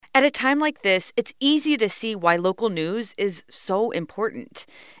At a time like this, it's easy to see why local news is so important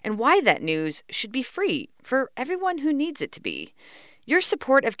and why that news should be free for everyone who needs it to be. Your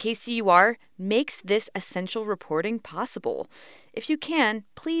support of KCUR makes this essential reporting possible. If you can,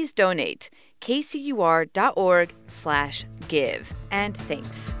 please donate. kcur.org/give. And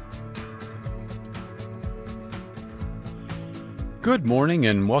thanks. Good morning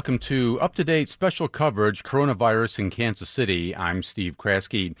and welcome to up-to-date special coverage coronavirus in Kansas City. I'm Steve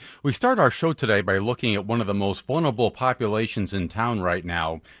Kraske. We start our show today by looking at one of the most vulnerable populations in town right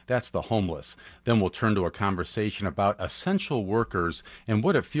now. That's the homeless. Then we'll turn to a conversation about essential workers and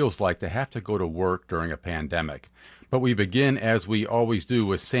what it feels like to have to go to work during a pandemic. But we begin, as we always do,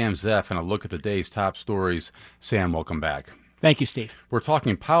 with Sam Zeff and a look at the day's top stories. Sam, welcome back. Thank you, Steve. We're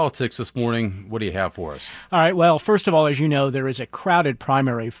talking politics this morning. What do you have for us? All right. Well, first of all, as you know, there is a crowded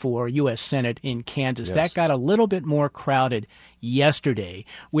primary for U.S. Senate in Kansas. Yes. That got a little bit more crowded yesterday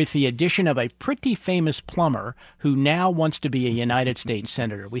with the addition of a pretty famous plumber who now wants to be a United States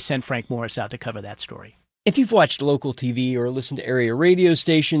Senator. We sent Frank Morris out to cover that story. If you've watched local TV or listened to area radio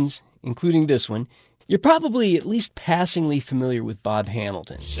stations, including this one, you're probably at least passingly familiar with Bob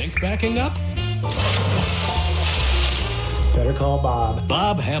Hamilton. Sink backing up? Better call Bob.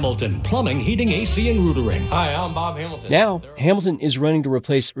 Bob Hamilton, plumbing, heating, AC, and rootering. Hi, I'm Bob Hamilton. Now, Hamilton is running to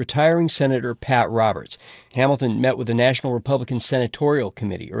replace retiring Senator Pat Roberts. Hamilton met with the National Republican Senatorial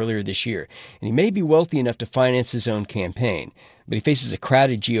Committee earlier this year, and he may be wealthy enough to finance his own campaign. But he faces a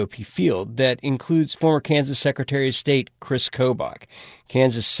crowded GOP field that includes former Kansas Secretary of State Chris Kobach,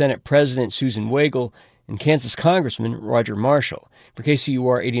 Kansas Senate President Susan Wagle, and Kansas Congressman Roger Marshall. For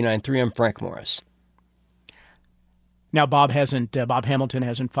KCUR 89.3, I'm Frank Morris. Now, Bob Hamilton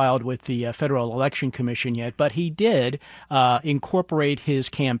hasn't filed with the Federal Election Commission yet, but he did incorporate his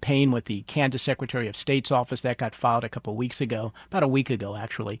campaign with the Kansas Secretary of State's office. That got filed about a week ago,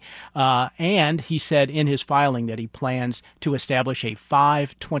 actually. And he said in his filing that he plans to establish a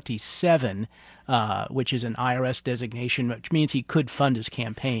 527, which is an IRS designation, which means he could fund his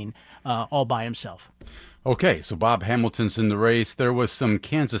campaign all by himself. Okay, so Bob Hamilton's in the race. There was some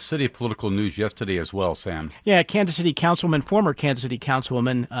Kansas City political news yesterday as well, Sam. Yeah, former Kansas City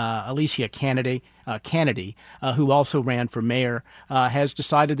Councilwoman Alicia Kennedy, who also ran for mayor, has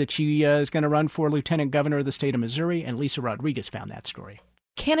decided that she is going to run for lieutenant governor of the state of Missouri, and Lisa Rodriguez found that story.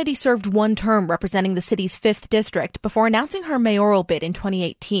 Kennedy served one term representing the city's 5th district before announcing her mayoral bid in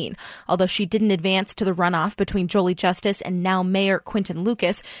 2018. Although she didn't advance to the runoff between Jolie Justice and now Mayor Quinton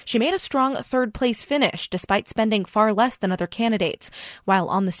Lucas, she made a strong third-place finish despite spending far less than other candidates. While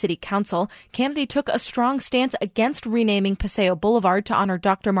on the city council, Kennedy took a strong stance against renaming Paseo Boulevard to honor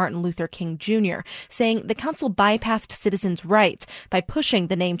Dr. Martin Luther King Jr., saying the council bypassed citizens' rights by pushing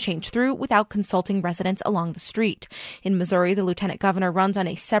the name change through without consulting residents along the street. In Missouri, the lieutenant governor runs on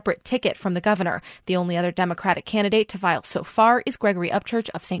a separate ticket from the governor. The only other Democratic candidate to file so far is Gregory Upchurch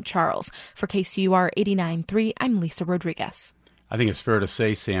of St. Charles. For KCUR 89.3, I'm Lisa Rodriguez. I think it's fair to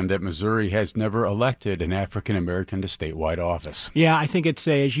say, Sam, that Missouri has never elected an African-American to statewide office. Yeah, I think it's,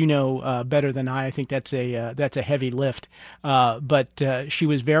 as you know better than I think that's a heavy lift. But she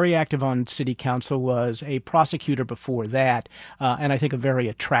was very active on city council, was a prosecutor before that, and I think a very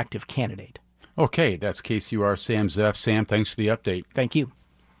attractive candidate. Okay, that's KCUR Sam Zeff. Sam, thanks for the update. Thank you.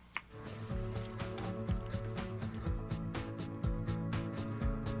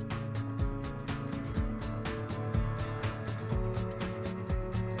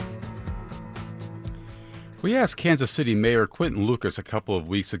 We asked Kansas City Mayor Quinton Lucas a couple of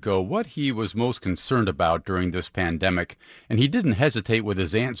weeks ago what he was most concerned about during this pandemic, and he didn't hesitate with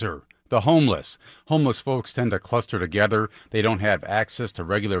his answer. The homeless. Homeless folks tend to cluster together. They don't have access to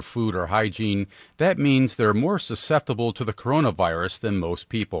regular food or hygiene. That means they're more susceptible to the coronavirus than most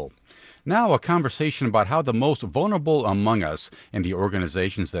people. Now, a conversation about how the most vulnerable among us and the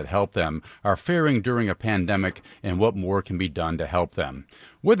organizations that help them are faring during a pandemic and what more can be done to help them.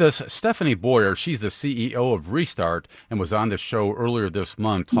 With us, Stephanie Boyer. She's the CEO of Restart and was on the show earlier this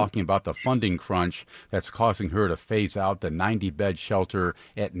month talking about the funding crunch that's causing her to phase out the 90-bed shelter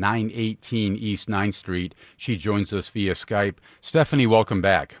at 918 East 9th Street. She joins us via Skype. Stephanie, welcome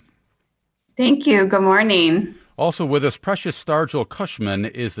back. Thank you. Good morning. Also with us, Precious Stargell Cushman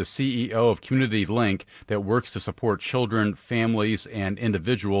is the CEO of Community Link that works to support children, families, and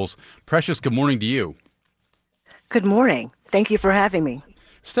individuals. Precious, good morning to you. Good morning. Thank you for having me.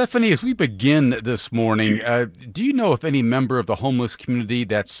 Stephanie, as we begin this morning, do you know of any member of the homeless community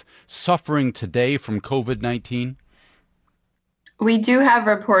that's suffering today from COVID-19? We do have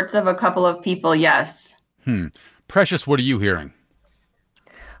reports of a couple of people, yes. Precious, what are you hearing?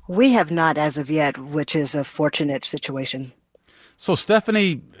 We have not as of yet, which is a fortunate situation. So,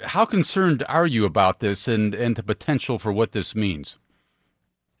 Stephanie, how concerned are you about this and the potential for what this means?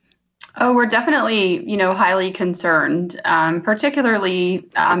 Oh, we're definitely, highly concerned, particularly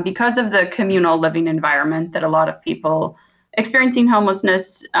because of the communal living environment that a lot of people experiencing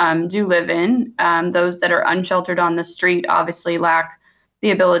homelessness do live in. Those that are unsheltered on the street obviously lack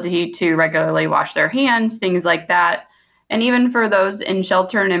the ability to regularly wash their hands, things like that. And even for those in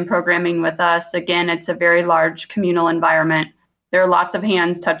shelter and in programming with us, again, it's a very large communal environment. There are lots of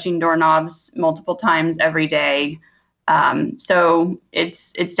hands touching doorknobs multiple times every day. So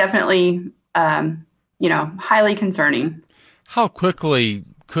it's definitely, highly concerning. How quickly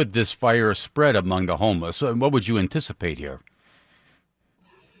could this virus spread among the homeless? What would you anticipate here?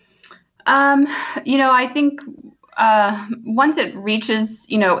 I think once it reaches,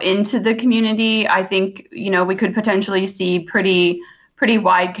 into the community, I think, we could potentially see pretty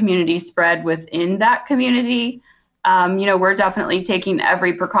wide community spread within that community. We're definitely taking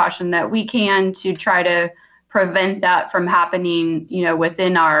every precaution that we can to try to prevent that from happening,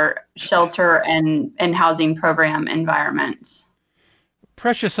 within our shelter and housing program environments.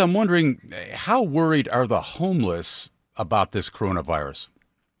 Precious, I'm wondering, how worried are the homeless about this coronavirus?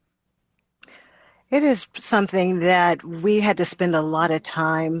 It is something that we had to spend a lot of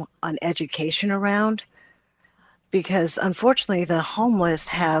time on education around because unfortunately the homeless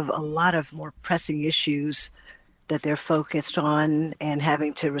have a lot of more pressing issues that they're focused on and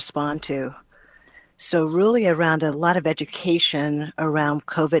having to respond to. So really around a lot of education around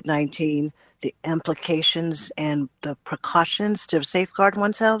COVID-19, the implications and the precautions to safeguard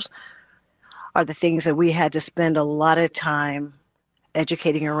oneself are the things that we had to spend a lot of time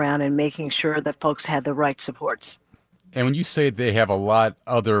educating around and making sure that folks had the right supports. And when you say they have a lot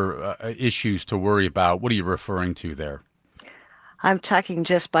other issues to worry about, what are you referring to there? I'm talking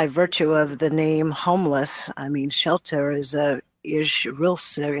just by virtue of the name homeless. I mean, shelter is a real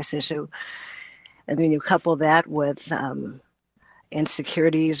serious issue. And then you couple that with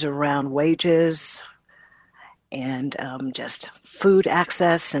insecurities around wages and just food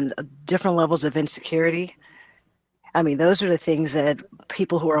access and different levels of insecurity. I mean, those are the things that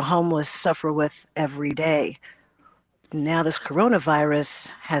people who are homeless suffer with every day. Now, this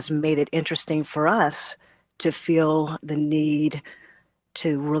coronavirus has made it interesting for us to feel the need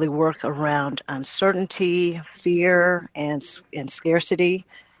to really work around uncertainty, fear, and scarcity.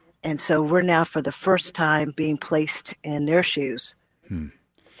 And so we're now, for the first time, being placed in their shoes.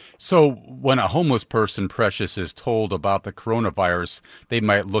 So when a homeless person, Precious, is told about the coronavirus, they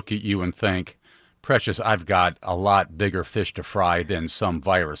might look at you and think, Precious, I've got a lot bigger fish to fry than some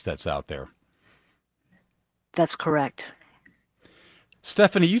virus that's out there. That's correct.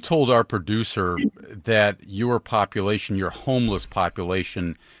 Stephanie, you told our producer that your population, your homeless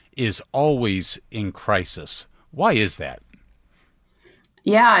population, is always in crisis. Why is that?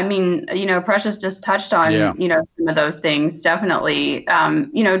 Yeah, I mean, Precious just touched on, some of those things, definitely.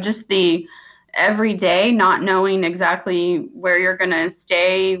 Just the everyday not knowing exactly where you're going to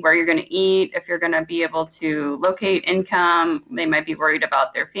stay, where you're going to eat, if you're going to be able to locate income. They might be worried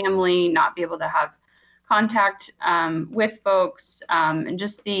about their family, not be able to have contact with folks, and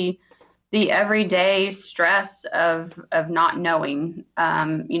just the everyday stress of not knowing,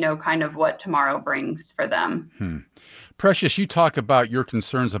 kind of what tomorrow brings for them. Precious, you talk about your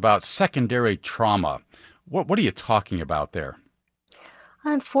concerns about secondary trauma. What are you talking about there?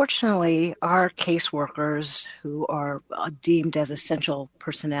 Unfortunately, our caseworkers who are deemed as essential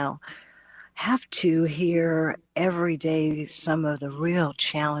personnel have to hear every day some of the real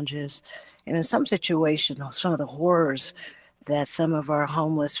challenges and in some situations, some of the horrors that some of our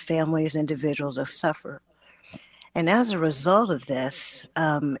homeless families, individuals have suffered. And as a result of this,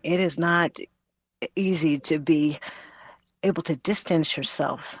 it is not easy to be able to distance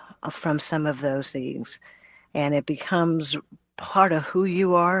yourself from some of those things. And it becomes part of who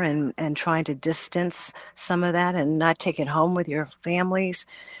you are and trying to distance some of that and not take it home with your families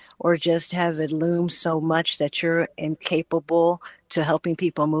or just have it loom so much that you're incapable to helping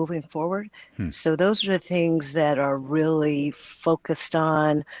people moving forward. So those are the things that are really focused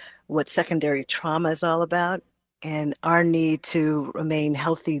on what secondary trauma is all about and our need to remain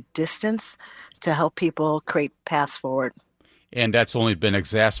healthy distance to help people create paths forward. And that's only been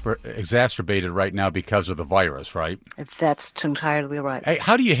exacerbated right now because of the virus, right? That's entirely right. Hey,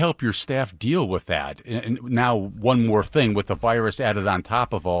 how do you help your staff deal with that? And now one more thing, with the virus added on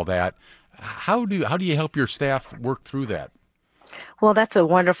top of all that, how do you help your staff work through that? Well, that's a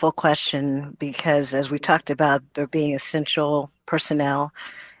wonderful question because as we talked about, there being essential personnel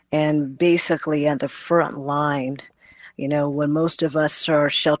and basically at the front line, when most of us are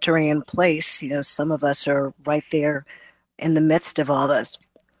sheltering in place, some of us are right there in the midst of all this.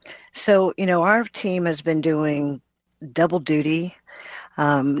 So, our team has been doing double duty,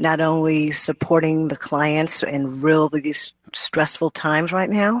 not only supporting the clients in really stressful times right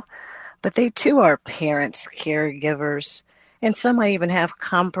now, but they too are parents, caregivers, and some might even have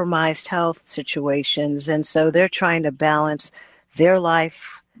compromised health situations. And so they're trying to balance their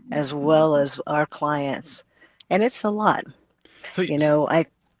life as well as our clients. And it's a lot. So,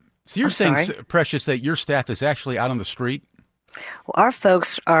 So you're saying, sorry. Precious, that your staff is actually out on the street? Well, our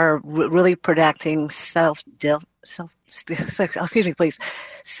folks are really protecting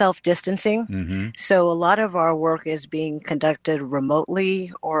self-distancing. Mm-hmm. So a lot of our work is being conducted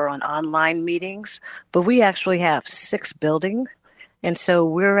remotely or on online meetings, but we actually have 6 buildings. And so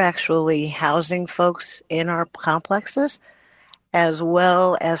we're actually housing folks in our complexes, as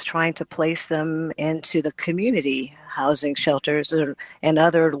well as trying to place them into the community housing shelters and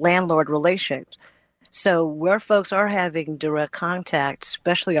other landlord relations. So where folks are having direct contact,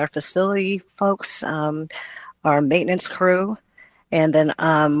 especially our facility folks, our maintenance crew, and then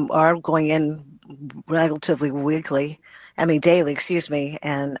are going in relatively daily,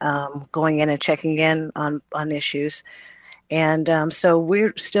 and going in and checking in on issues. And so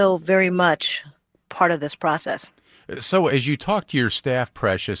we're still very much part of this process. So as you talk to your staff,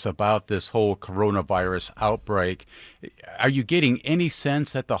 Precious, about this whole coronavirus outbreak, are you getting any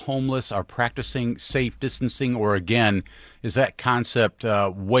sense that the homeless are practicing safe distancing, or again, is that concept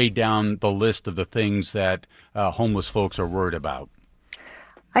way down the list of the things that homeless folks are worried about?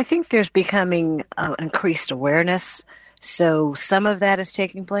 I think there's becoming increased awareness. So some of that is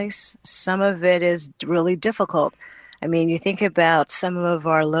taking place. Some of it is really difficult. I mean, you think about some of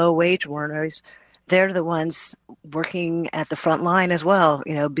our low-wage earners, they're the ones working at the front line as well,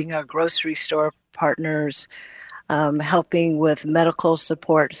 being our grocery store partners, helping with medical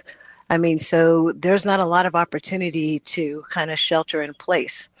support. I mean, so there's not a lot of opportunity to kind of shelter in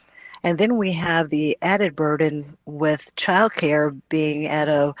place. And then we have the added burden with childcare being at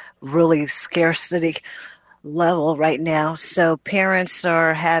a really scarcity level right now. So parents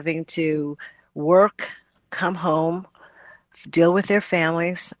are having to work, come home, deal with their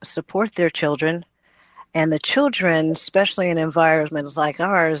families, support their children. And the children, especially in environments like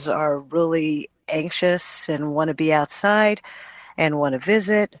ours, are really anxious and want to be outside and want to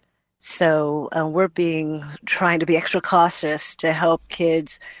visit. So we're trying to be extra cautious to help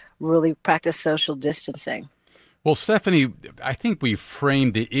kids really practice social distancing. Well, Stephanie, I think we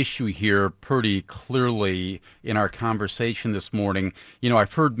framed the issue here pretty clearly in our conversation this morning.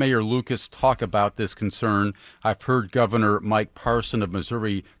 I've heard Mayor Lucas talk about this concern. I've heard Governor Mike Parson of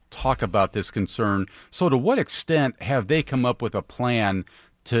Missouri talk about this concern. So to what extent have they come up with a plan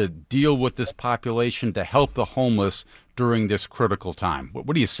to deal with this population, to help the homeless during this critical time?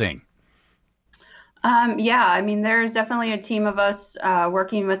 What are you seeing? There's definitely a team of us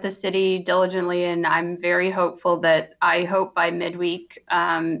working with the city diligently, and I'm very hopeful that I hope by midweek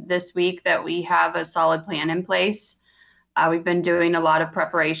this week that we have a solid plan in place. We've been doing a lot of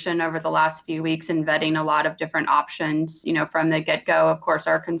preparation over the last few weeks and vetting a lot of different options. From the get-go, of course,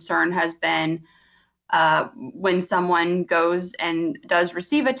 our concern has been when someone goes and does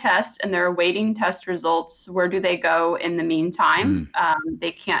receive a test and they're awaiting test results, where do they go in the meantime?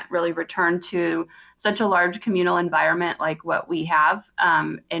 They can't really return to such a large communal environment like what we have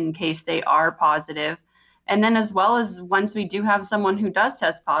in case they are positive. And then as well as once we do have someone who does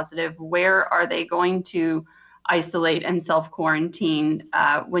test positive, where are they going to isolate and self-quarantine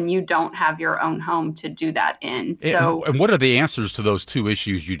when you don't have your own home to do that in? And what are the answers to those two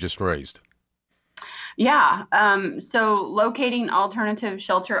issues you just raised? So locating alternative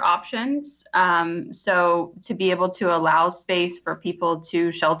shelter options. So to be able to allow space for people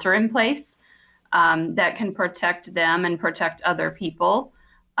to shelter in place that can protect them and protect other people.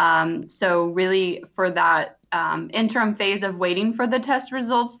 So really for that interim phase of waiting for the test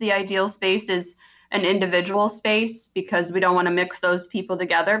results, the ideal space is an individual space, because we don't want to mix those people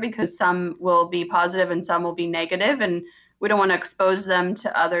together, because some will be positive and some will be negative, and we don't want to expose them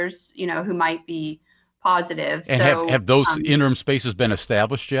to others, who might be positive. And have those interim spaces been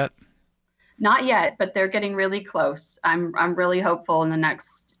established yet? Not yet, but they're getting really close. I'm really hopeful in the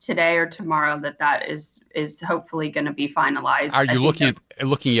next today or tomorrow that is hopefully going to be finalized. Are you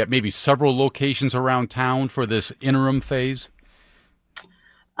looking at maybe several locations around town for this interim phase?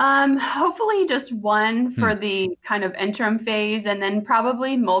 Hopefully just one for the kind of interim phase, and then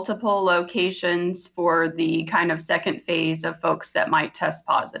probably multiple locations for the kind of second phase of folks that might test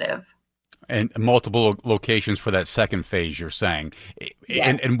positive. And multiple locations for that second phase, you're saying.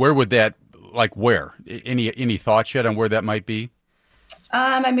 Yes. And where would that, where? Any thoughts yet on where that might be?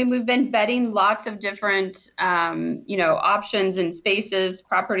 I mean, we've been vetting lots of different, options and spaces,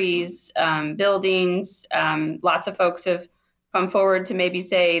 properties, buildings. Lots of folks have come forward to maybe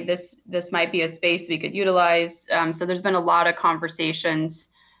say this might be a space we could utilize. So there's been a lot of conversations.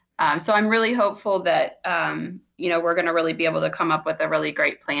 So I'm really hopeful that, we're going to really be able to come up with a really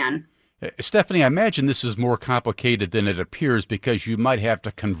great plan. Stephanie, I imagine this is more complicated than it appears because you might have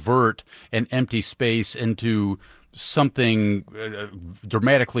to convert an empty space into something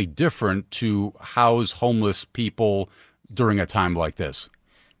dramatically different to house homeless people during a time like this.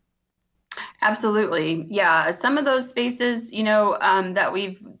 Absolutely. Yeah. Some of those spaces, that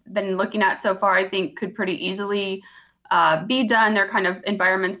we've been looking at so far, I think could pretty easily be done. They're kind of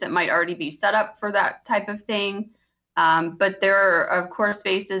environments that might already be set up for that type of thing. But there are, of course,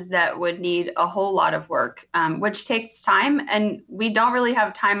 spaces that would need a whole lot of work, which takes time. And we don't really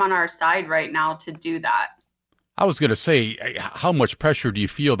have time on our side right now to do that. I was going to say, how much pressure do you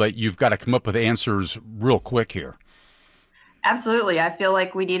feel that you've got to come up with answers real quick here? Absolutely. I feel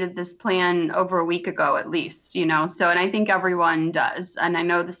like we needed this plan over a week ago, at least, and I think everyone does. And I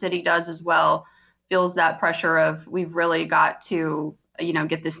know the city does as well, feels that pressure of we've really got to,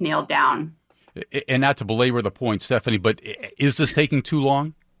 get this nailed down. And not to belabor the point, Stephanie, but is this taking too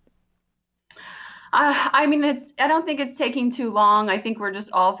long? I don't think it's taking too long. I think we're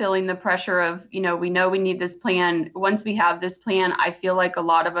just all feeling the pressure of, we know we need this plan. Once we have this plan, I feel like a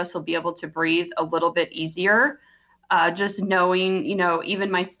lot of us will be able to breathe a little bit easier. Just knowing,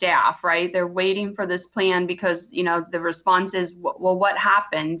 even my staff, right? They're waiting for this plan because, the response is, well, what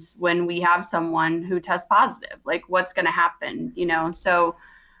happens when we have someone who tests positive? Like, what's going to happen? So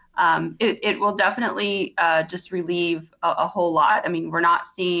it will definitely just relieve a whole lot. I mean, we're not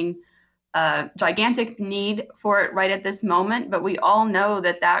seeing a gigantic need for it right at this moment, but we all know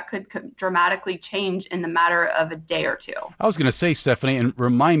that could dramatically change in the matter of a day or two. I was going to say, Stephanie, and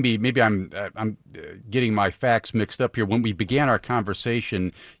remind me, maybe I'm getting my facts mixed up here. When we began our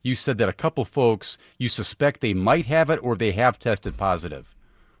conversation, you said that a couple folks, you suspect they might have it or they have tested positive.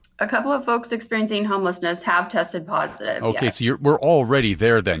 A couple of folks experiencing homelessness have tested positive. Okay, yes. So we're already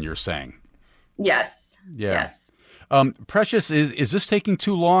there then, you're saying? Yes. Yeah. Yes. Precious, is this taking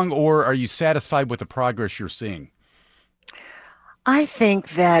too long, or are you satisfied with the progress you're seeing? I think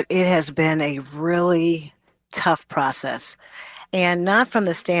that it has been a really tough process, and not from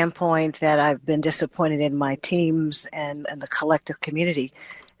the standpoint that I've been disappointed in my teams and the collective community.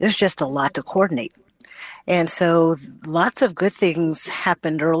 There's just a lot to coordinate. And so lots of good things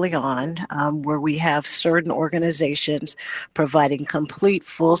happened early on where we have certain organizations providing complete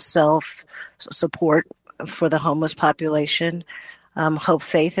full self support for the homeless population. Hope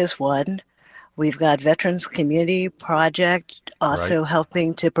Faith is one. We've got Veterans Community Project also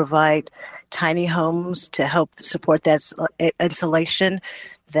helping to provide tiny homes to help support that insulation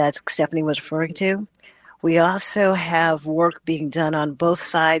that Stephanie was referring to. We also have work being done on both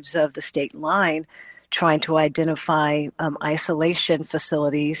sides of the state line trying to identify isolation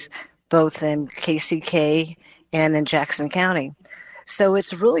facilities, both in KCK and in Jackson County. So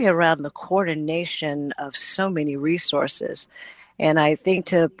it's really around the coordination of so many resources. And I think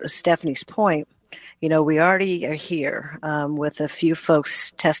to Stephanie's point, we already are here with a few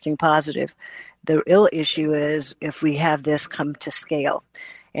folks testing positive. The real issue is if we have this come to scale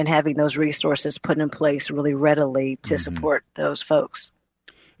and having those resources put in place really readily to support those folks.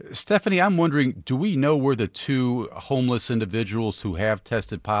 Stephanie, I'm wondering, do we know where the two homeless individuals who have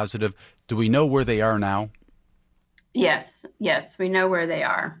tested positive, do we know where they are now? Yes, we know where they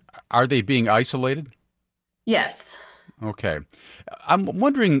are. Are they being isolated? Yes. Okay. I'm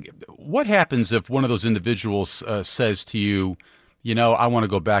wondering, what happens if one of those individuals says to you, I want to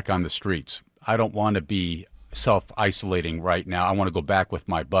go back on the streets. I don't want to be self-isolating right now. I want to go back with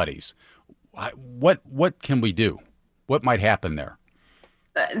my buddies. What can we do? What might happen there?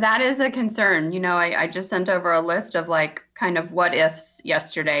 That is a concern. I just sent over a list of kind of what ifs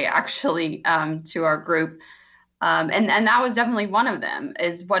yesterday, actually, to our group. And that was definitely one of them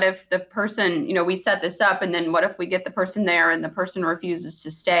is what if the person, we set this up and then what if we get the person there and the person refuses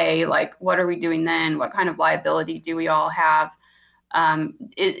to stay? Like, what are we doing then? What kind of liability do we all have?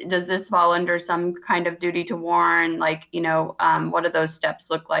 Does this fall under some kind of duty to warn? What do those steps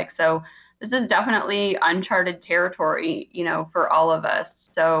look like? So this is definitely uncharted territory, for all of us.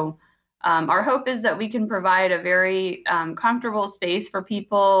 So our hope is that we can provide a very comfortable space for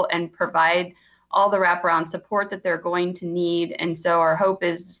people and provide all the wraparound support that they're going to need. And so our hope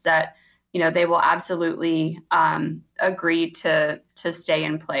is that, they will absolutely agree to stay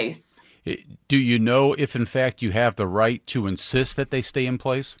in place. Do you know if, in fact, you have the right to insist that they stay in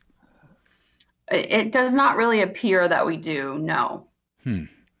place? It does not really appear that we do, no.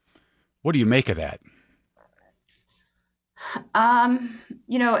 What do you make of that?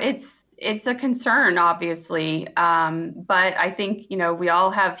 It's a concern, obviously. But I think, we all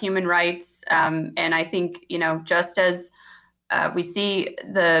have human rights. And I think, just as we see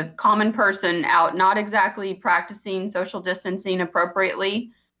the common person out not exactly practicing social distancing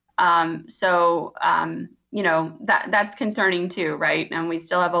appropriately. That's concerning too, right? And we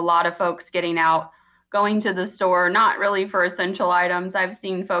still have a lot of folks getting out, going to the store, not really for essential items. I've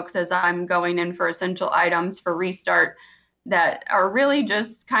seen folks as I'm going in for essential items for Restart that are really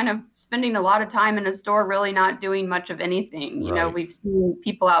just kind of spending a lot of time in a store, really not doing much of anything. Right. We've seen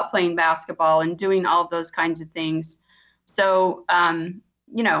people out playing basketball and doing all of those kinds of things. So,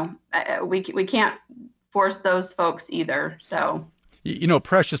 we can't force those folks either. So,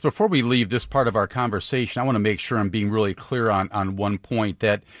 Precious, before we leave this part of our conversation, I want to make sure I'm being really clear on one point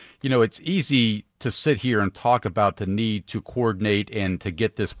that, it's easy to sit here and talk about the need to coordinate and to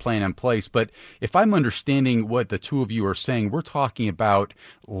get this plan in place. But if I'm understanding what the two of you are saying, we're talking about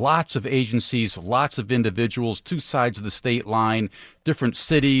lots of agencies, lots of individuals, two sides of the state line, different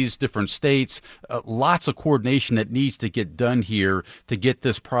cities, different states, lots of coordination that needs to get done here to get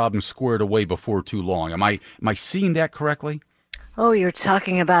this problem squared away before too long. Am I seeing that correctly? Oh, you're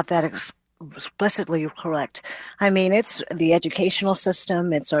talking about that explicitly correct. I mean, it's the educational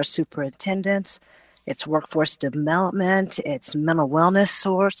system, it's our superintendents, it's workforce development, it's mental wellness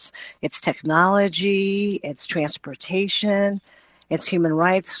source, it's technology, it's transportation, it's human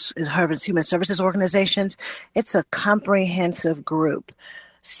rights, it's human services organizations. It's a comprehensive group.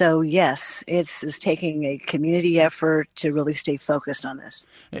 So yes, it's taking a community effort to really stay focused on this.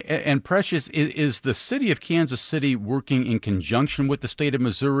 And Precious, is the city of Kansas City working in conjunction with the state of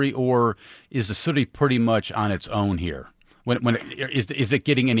Missouri, or is the city pretty much on its own here? Is it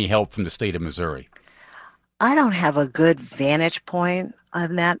getting any help from the state of Missouri? I don't have a good vantage point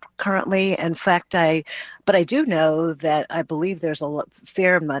on that currently. In fact, but I do know that I believe there's a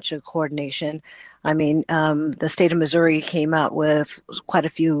fair much of coordination. I mean, the state of Missouri came out with quite a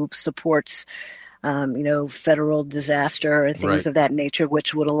few supports, federal disaster and things of that nature,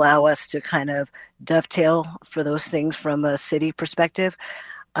 which would allow us to kind of dovetail for those things from a city perspective.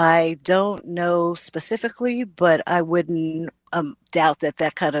 I don't know specifically, but I wouldn't doubt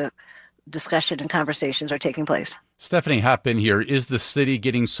that kind of discussion and conversations are taking place. Stephanie, hop in here. Is the city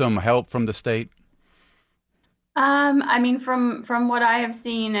getting some help from the state? From what I have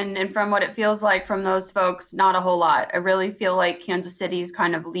seen and from what it feels like from those folks, not a whole lot. I really feel like Kansas City is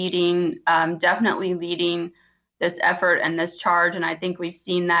kind of definitely leading this effort and this charge. And I think we've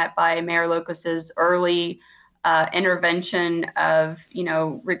seen that by Mayor Lucas's early intervention of,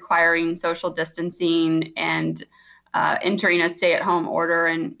 requiring social distancing and entering a stay-at-home order.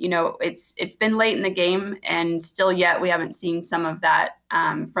 And, it's been late in the game, and still yet we haven't seen some of that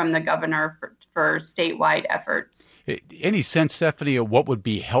from the governor for statewide efforts. Any sense, Stephanie, of what would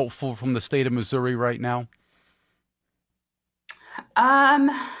be helpful from the state of Missouri right now?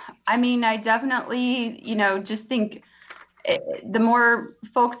 I definitely, just think the more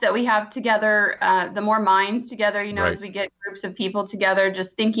folks that we have together, the more minds together, Right. As we get groups of people together,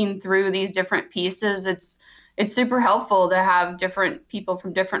 just thinking through these different pieces, it's super helpful to have different people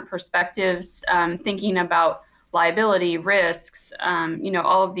from different perspectives, thinking about liability, risks,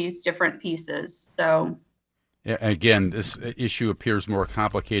 all of these different pieces. So. Yeah, again, this issue appears more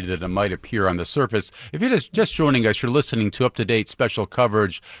complicated than it might appear on the surface. If you're just joining us, you're listening to up-to-date special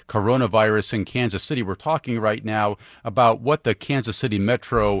coverage, Coronavirus in Kansas City. We're talking right now about what the Kansas City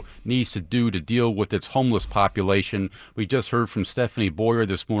Metro needs to do to deal with its homeless population. We just heard from Stephanie Boyer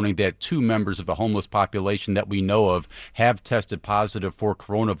this morning that 2 members of the homeless population that we know of have tested positive for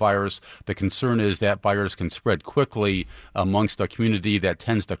coronavirus. The concern is that virus can spread quickly amongst a community that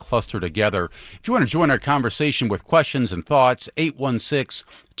tends to cluster together. If you want to join our conversation with questions and thoughts,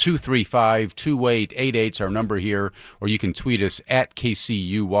 816-235-2888 is our number here, or you can tweet us at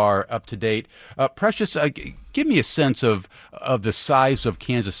KCUR Up to Date. Precious, give me a sense of the size of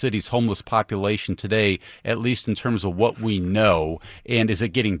Kansas City's homeless population today, at least in terms of what we know. And is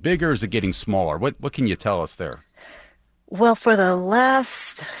it getting bigger? Is it getting smaller? What can you tell us there? Well, for the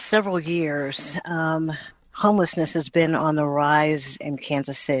last several years, homelessness has been on the rise in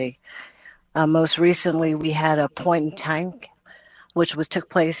Kansas City. Most recently, we had a point in time, which took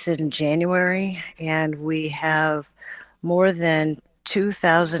place in January, and we have more than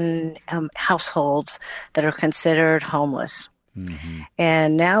 2,000 households that are considered homeless. Mm-hmm.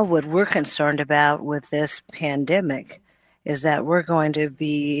 And now what we're concerned about with this pandemic is that we're going to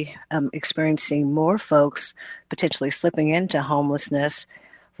be experiencing more folks potentially slipping into homelessness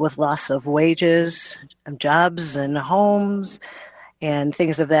with loss of wages, jobs, and homes. and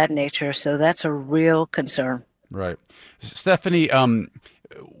things of that nature. So that's a real concern. Right. Stephanie,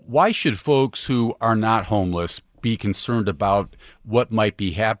 why should folks who are not homeless be concerned about what might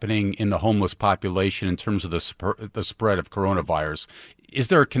be happening in the homeless population in terms of the spread of coronavirus? Is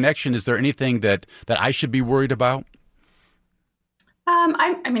there a connection? Is there anything that I should be worried about?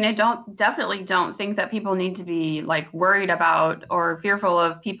 I definitely don't think that people need to be like worried about or fearful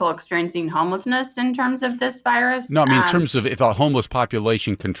of people experiencing homelessness in terms of this virus. No, I mean in terms of if a homeless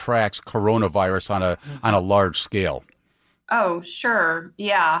population contracts coronavirus on a large scale. Oh, sure.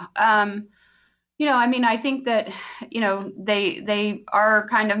 Yeah. I think that, they are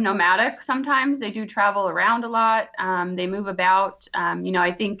kind of nomadic sometimes. They do travel around a lot. They move about.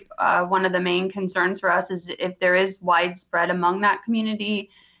 I think one of the main concerns for us is if there is widespread among that community,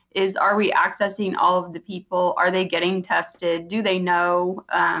 are we accessing all of the people? Are they getting tested? Do they know?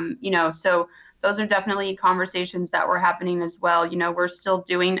 So those are definitely conversations that were happening as well. We're still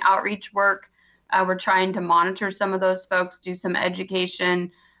doing outreach work. We're trying to monitor some of those folks, do some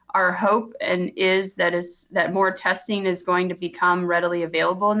education. Our hope is that more testing is going to become readily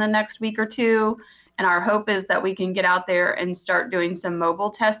available in the next week or two. And our hope is that we can get out there and start doing some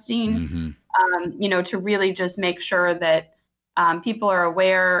mobile testing, to really just make sure that people are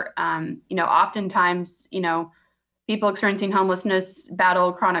aware. Oftentimes, people experiencing homelessness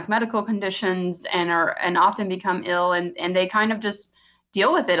battle chronic medical conditions and often become ill, and they kind of just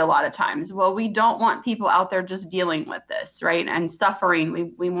deal with it a lot of times. Well, we don't want people out there just dealing with this, right, and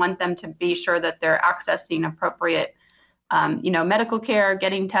suffering. We want them to be sure that they're accessing appropriate, medical care,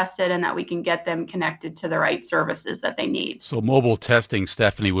 getting tested, and that we can get them connected to the right services that they need. So mobile testing,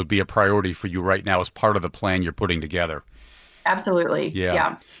 Stephanie, would be a priority for you right now as part of the plan you're putting together. Absolutely.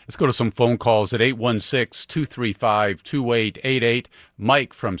 Yeah. Let's go to some phone calls at 816-235-2888.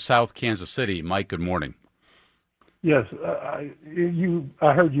 Mike from South Kansas City. Mike, good morning. Yes, I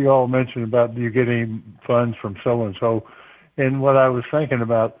heard you all mention about you getting funds from so-and-so, and what I was thinking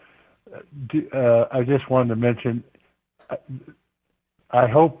about, I just wanted to mention, I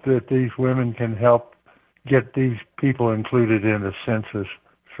hope that these women can help get these people included in the census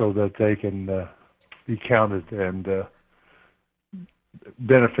so that they can be counted and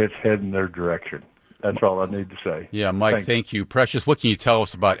benefits head in their direction. That's all I need to say. Yeah, Mike, thank you. Precious, what can you tell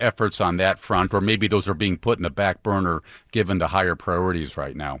us about efforts on that front, or maybe those are being put in the back burner given the higher priorities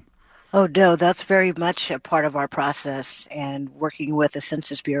right now? Oh, no, that's very much a part of our process and working with the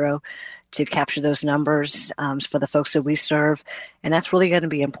Census Bureau to capture those numbers for the folks that we serve. And that's really going to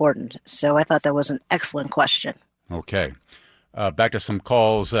be important. So I thought that was an excellent question. Okay. Back to some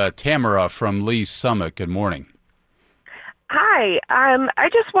calls. Tamara from Lee's Summit. Good morning. Hi. I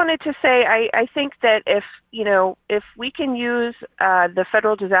just wanted to say I think that if we can use the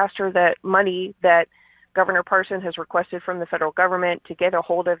federal disaster money that Governor Parson has requested from the federal government to get a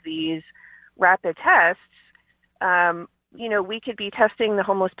hold of these rapid tests, we could be testing the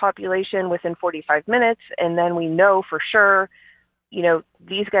homeless population within 45 minutes, and then we know for sure,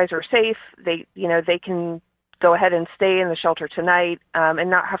 these guys are safe. They can go ahead and stay in the shelter tonight and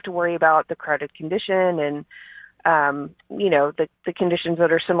not have to worry about the crowded condition and the conditions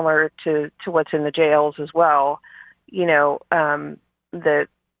that are similar to what's in the jails as well. The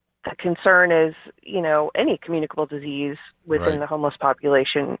concern is, any communicable disease within the homeless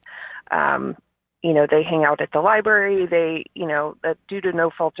population. They hang out at the library. They, that due to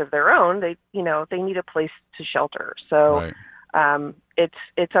no fault of their own, they need a place to shelter. So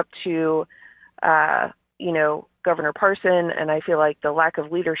it's up to, Governor Parson, and I feel like the lack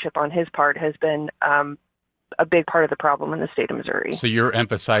of leadership on his part has been a big part of the problem in the state of Missouri. So you're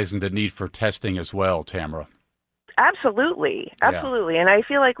emphasizing the need for testing as well, Tamara. Absolutely. And I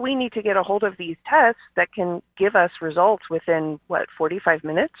feel like we need to get a hold of these tests that can give us results within 45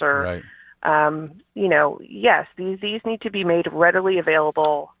 minutes or, yes, these need to be made readily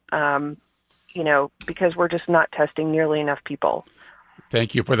available, because we're just not testing nearly enough people.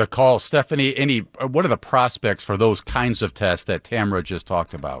 Thank you for the call. Stephanie, what are the prospects for those kinds of tests that Tamara just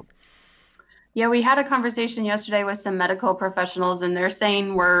talked about? Yeah, we had a conversation yesterday with some medical professionals, and they're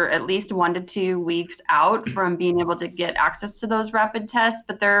saying we're at least 1 to 2 weeks out from being able to get access to those rapid tests.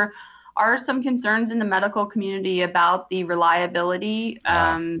 But there are some concerns in the medical community about the reliability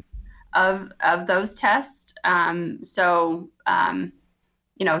of those tests. So I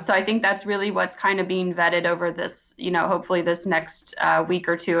think that's really what's kind of being vetted over this, hopefully this next week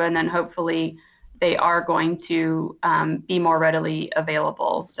or two, and then hopefully they are going to be more readily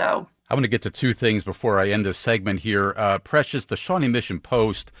available. So. I want to get to two things before I end this segment here. Precious, the Shawnee Mission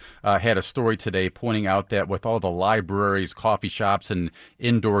Post had a story today pointing out that with all the libraries, coffee shops, and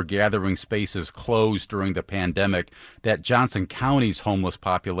indoor gathering spaces closed during the pandemic, that Johnson County's homeless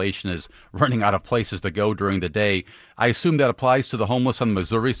population is running out of places to go during the day. I assume that applies to the homeless on the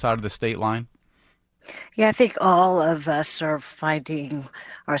Missouri side of the state line? Yeah, I think all of us are finding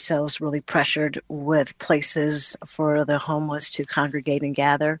ourselves really pressured with places for the homeless to congregate and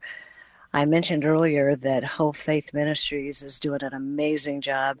gather. I mentioned earlier that Hope Faith Ministries is doing an amazing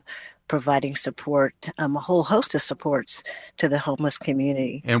job providing support, a whole host of supports to the homeless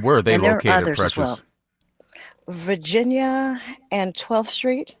community. And where are they located, there are others Precious? as well. Virginia and 12th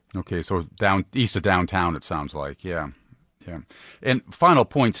Street. Okay, so down east of downtown, it sounds like. Yeah. And final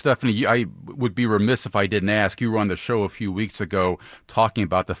point, Stephanie, I would be remiss if I didn't ask. You were on the show a few weeks ago talking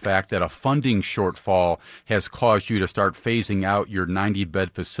about the fact that a funding shortfall has caused you to start phasing out your 90-bed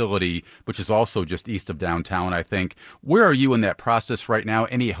facility, which is also just east of downtown, I think. Where are you in that process right now?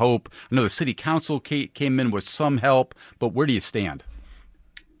 Any hope? I know the city council came in with some help, but where do you stand?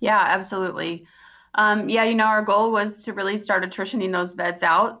 Yeah, absolutely. Our goal was to really start attritioning those beds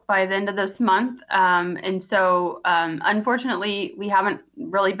out by the end of this month. Unfortunately, we haven't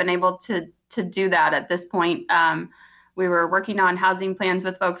really been able to do that at this point. We were working on housing plans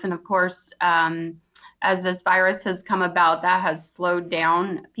with folks. And of course, as this virus has come about, that has slowed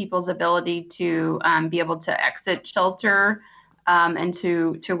down people's ability to be able to exit shelter and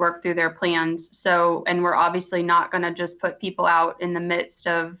to work through their plans. So, and we're obviously not going to just put people out in the midst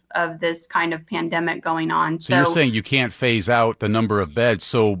of this kind of pandemic going on. So you're saying you can't phase out the number of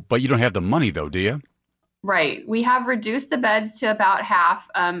beds, but you don't have the money though, do you? Right. We have reduced the beds to about half,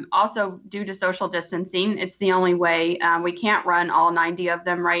 also due to social distancing. It's the only way. We can't run all 90 of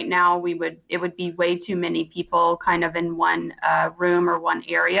them right now. It would be way too many people kind of in one room or one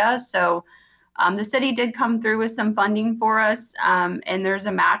area. So the city did come through with some funding for us, and there's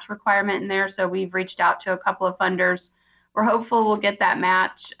a match requirement in there. So we've reached out to a couple of funders. We're hopeful we'll get that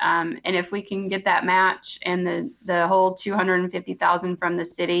match. And if we can get that match and the whole $250,000 from the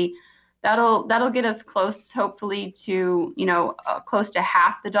city, that'll get us close, hopefully, to close to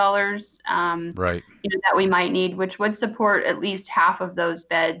half the dollars right. That we might need, which would support at least half of those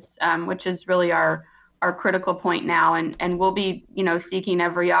beds, which is really our critical point now. And we'll be seeking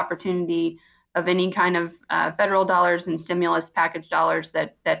every opportunity of any kind of federal dollars and stimulus package dollars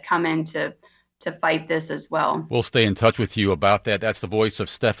that come in to fight this as well. We'll stay in touch with you about that. That's the voice of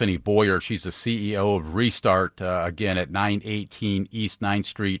Stephanie Boyer. She's the CEO of Restart, again, at 918 East 9th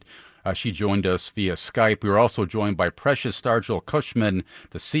Street. She joined us via Skype. We were also joined by Precious Stargell Cushman,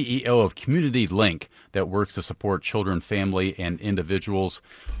 the CEO of Community Link, that works to support children, family, and individuals.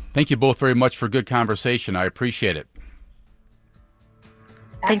 Thank you both very much for good conversation. I appreciate it.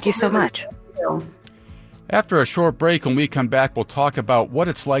 Thank you so much. After a short break, when we come back, we'll talk about what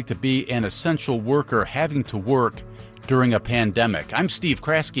it's like to be an essential worker having to work during a pandemic. I'm Steve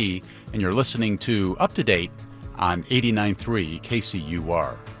Kraske, and you're listening to Up to Date on 89.3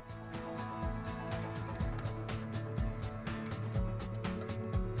 KCUR.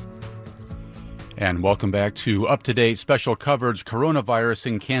 And welcome back to Up to Date special coverage, Coronavirus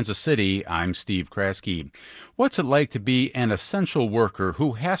in Kansas City. I'm Steve Kraske. What's it like to be an essential worker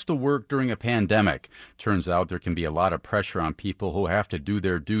who has to work during a pandemic? Turns out there can be a lot of pressure on people who have to do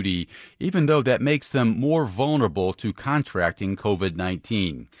their duty, even though that makes them more vulnerable to contracting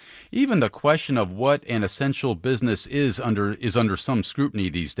COVID-19. Even the question of what an essential business is under some scrutiny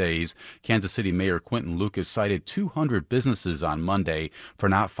these days. Kansas City Mayor Quinton Lucas cited 200 businesses on Monday for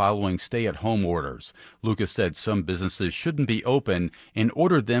not following stay-at-home orders. Lucas said some businesses shouldn't be open and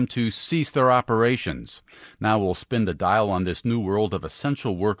ordered them to cease their operations. Now we'll spin the dial on this new world of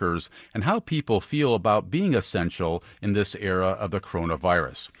essential workers and how people feel about being essential in this era of the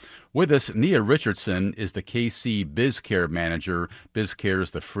coronavirus. With us, Nia Richardson is the KC BizCare manager. BizCare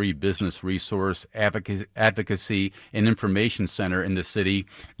is the free business resource, advocacy, and information center in the city.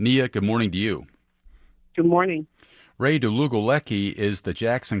 Nia, good morning to you. Good morning. Ray Dulugolecki is the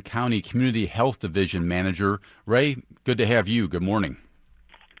Jackson County Community Health Division manager. Ray, good to have you. Good morning.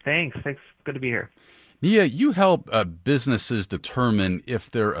 Thanks. Good to be here. Nia, you help businesses determine if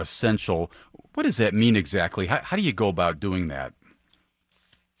they're essential. What does that mean exactly? How do you go about doing that?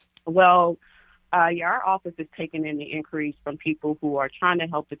 Well, our office is taking in the inquiries from people who are trying to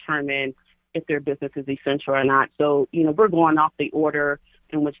help determine if their business is essential or not. So, we're going off the order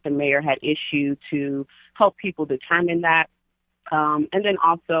in which the mayor had issued to help people determine that. And then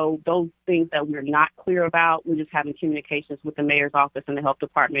also those things that we're not clear about, we're just having communications with the mayor's office and the health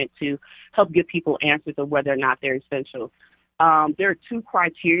department to help give people answers of whether or not they're essential. There are two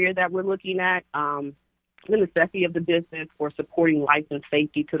criteria that we're looking at. The necessity of the business for supporting life and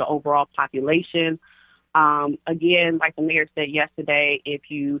safety to the overall population. Again, like the mayor said yesterday, if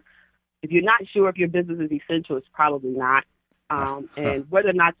you're not sure if your business is essential, it's probably not. And whether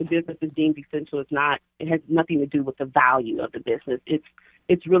or not the business is deemed essential is not, it has nothing to do with the value of the business.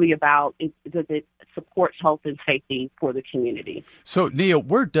 It's really about, does it support health and safety for the community? So, Nia,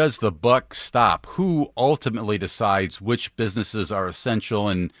 where does the buck stop? Who ultimately decides which businesses are essential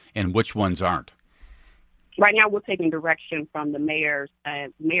and which ones aren't? Right now, we're taking direction from the mayor's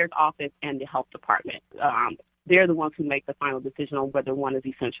office and the health department. They're the ones who make the final decision on whether one is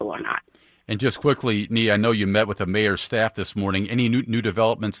essential or not. And just quickly, Nia, I know you met with the mayor's staff this morning. Any new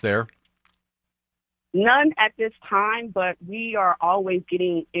developments there? None at this time, but we are always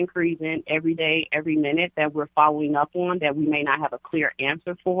getting inquiries in every day, every minute that we're following up on that we may not have a clear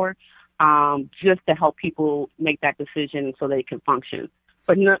answer for, just to help people make that decision so they can function.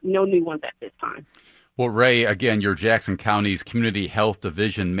 But no new ones at this time. Well, Ray, again, you're Jackson County's Community Health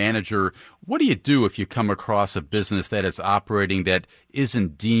Division Manager. What do you do if you come across a business that is operating that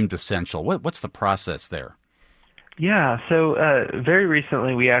isn't deemed essential? What's the process there? Yeah, so very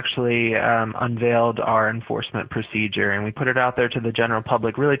recently we actually unveiled our enforcement procedure, and we put it out there to the general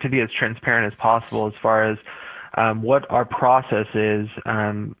public really to be as transparent as possible as far as what our process is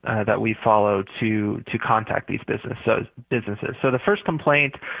that we follow to contact these businesses. So the first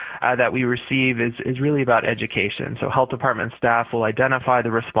complaint that we receive is really about education. So health department staff will identify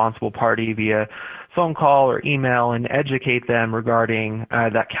the responsible party via phone call or email and educate them regarding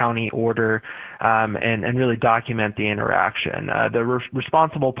that county order and really document the interaction. The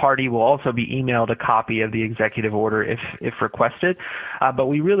responsible party will also be emailed a copy of the executive order if requested, but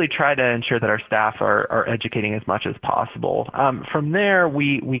we really try to ensure that our staff are educating as much as possible. From there,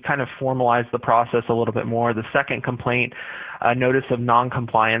 we kind of formalize the process a little bit more. The second complaint, notice of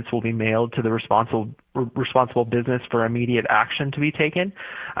noncompliance will be mailed to the responsible business for immediate action to be taken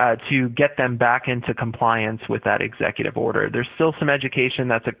to get them back into compliance with that executive order. There's still some education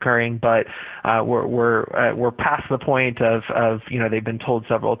that's occurring, but we're past the point of they've been told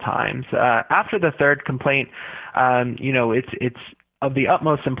several times. After the third complaint, it's of the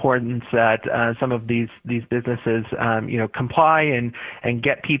utmost importance that some of these businesses comply and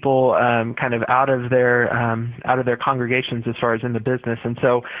get people kind of out of their congregations as far as in the business. And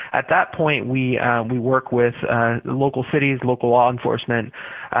so at that point we work with local cities, local law enforcement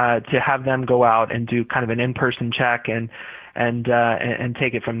to have them go out and do kind of an in-person check and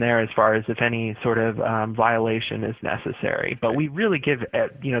take it from there as far as if any sort of violation is necessary. But we really give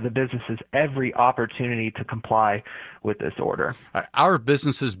the businesses every opportunity to comply with this order. Are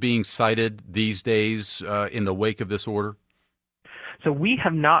businesses being cited these days in the wake of this order? So we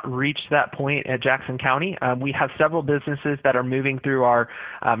have not reached that point at Jackson County. We have several businesses that are moving through our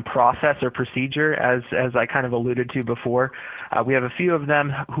process or procedure, as I kind of alluded to before. We have a few of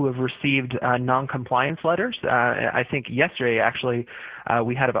them who have received non-compliance letters. I think yesterday, actually,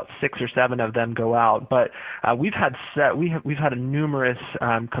 we had about 6 or 7 of them go out. But we've had numerous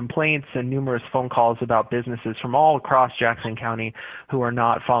complaints and numerous phone calls about businesses from all across Jackson County who are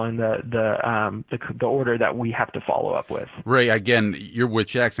not following the order that we have to follow up with. Ray, again, you're with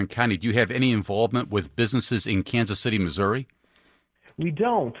Jackson County. Do you have any involvement with businesses in Kansas City, Missouri? We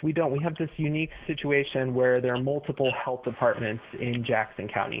don't. We have this unique situation where there are multiple health departments in Jackson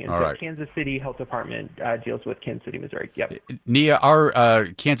County. And so Kansas City Health Department deals with Kansas City, Missouri. Yep. Nia, are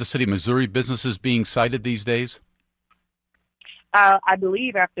Kansas City, Missouri businesses being cited these days? I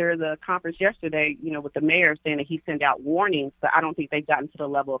believe after the conference yesterday, with the mayor saying that he sent out warnings, but I don't think they've gotten to the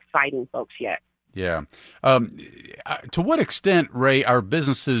level of citing folks yet. Yeah. To what extent, Ray, are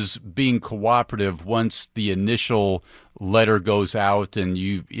businesses being cooperative once the initial letter goes out and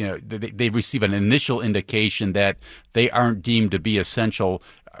they receive an initial indication that they aren't deemed to be essential?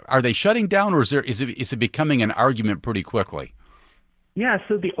 Are they shutting down, or is it becoming an argument pretty quickly? Yeah,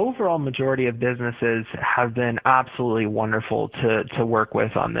 so the overall majority of businesses have been absolutely wonderful to work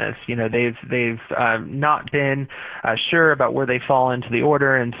with on this. They've not been sure about where they fall into the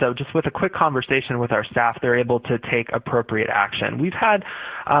order, and so just with a quick conversation with our staff, they're able to take appropriate action. We've had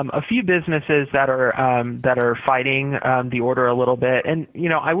a few businesses that are fighting the order a little bit, and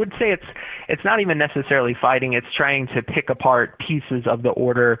I would say it's not even necessarily fighting; it's trying to pick apart pieces of the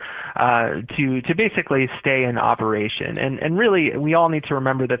order to basically stay in operation. And really, we all need to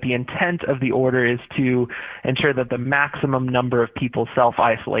remember that the intent of the order is to ensure that the maximum number of people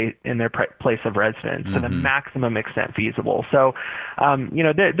self-isolate in their place of residence to the maximum extent feasible. So,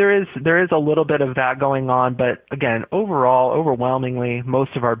 there is a little bit of that going on, but again, overall, overwhelmingly,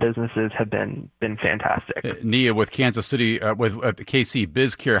 most of our businesses have been fantastic. Nia, with Kansas City, with KC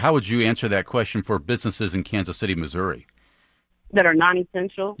BizCare, how would you answer that question for businesses in Kansas City, Missouri? That are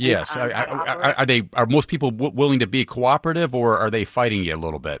non-essential? Yes. Are most people willing to be cooperative, or are they fighting you a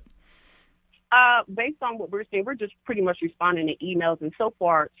little bit? Based on what we're seeing, we're just pretty much responding to emails, and so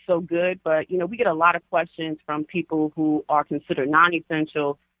far, so good. But, we get a lot of questions from people who are considered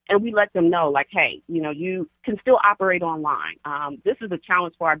non-essential, and we let them know, like, hey, you can still operate online. This is a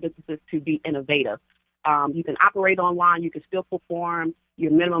challenge for our businesses to be innovative. You can operate online. You can still perform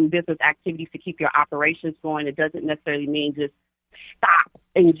your minimum business activities to keep your operations going. It doesn't necessarily mean just stop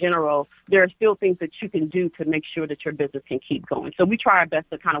in general. There are still things that you can do to make sure that your business can keep going. So we try our best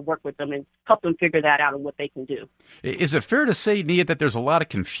to kind of work with them and help them figure that out and what they can do. Is it fair to say, Nia, that there's a lot of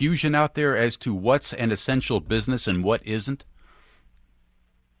confusion out there as to what's an essential business and what isn't?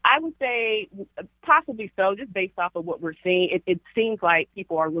 I would say possibly so, just based off of what we're seeing. It seems like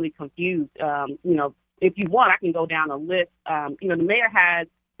people are really confused. If you want, I can go down a list.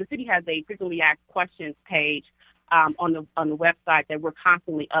 The city has a frequently asked questions page on the website that we're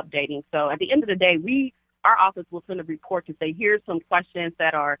constantly updating. So at the end of the day, our office will send a report to say, here's some questions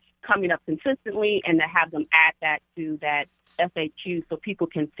that are coming up consistently, and to have them add that to that FAQ so people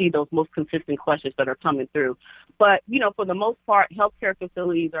can see those most consistent questions that are coming through. But, for the most part, healthcare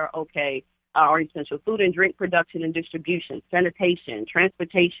facilities are okay, are essential. Food and drink production and distribution, sanitation,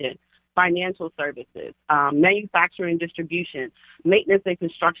 transportation, financial services, manufacturing and distribution, maintenance and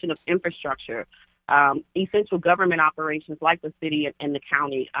construction of infrastructure, essential government operations like the city and the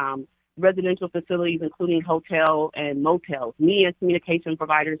county, residential facilities, including hotel and motels, media and communication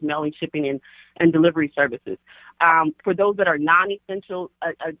providers, mailing, shipping, and delivery services. For those that are non-essential,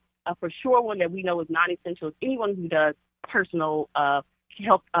 a for sure one that we know is non-essential is anyone who does personal not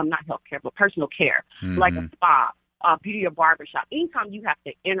healthcare, but personal care, like a spa, beauty or barbershop. Anytime you have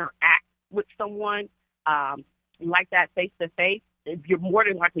to interact with someone like that face-to-face, you're more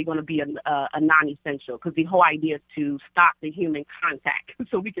than likely going to be a non-essential, because the whole idea is to stop the human contact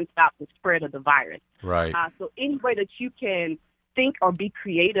so we can stop the spread of the virus. Right. So any way that you can think or be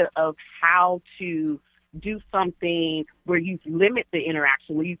creative of how to do something where you limit the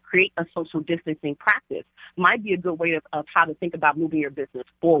interaction, where you create a social distancing practice, might be a good way of how to think about moving your business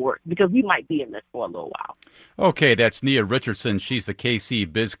forward, because we might be in this for a little while. Okay, that's Nia Richardson. She's the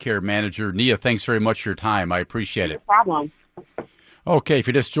KC BizCare manager. Nia, thanks very much for your time. I appreciate it. No problem. Okay, if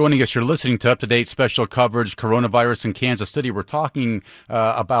you're just joining us, you're listening to up-to-date special coverage, coronavirus in Kansas City. We're talking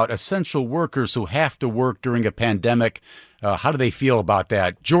about essential workers who have to work during a pandemic. How do they feel about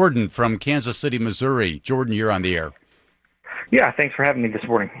that? Jordan from Kansas City, Missouri. Jordan, you're on the air. Yeah, thanks for having me this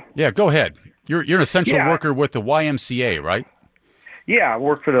morning. Yeah, go ahead. You're an essential worker with the YMCA, right? Yeah, I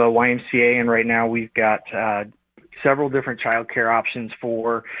work for the YMCA, and right now we've got several different child care options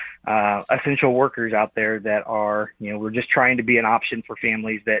for essential workers out there that are, we're just trying to be an option for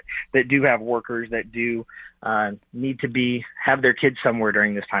families that do have workers that do need to have their kids somewhere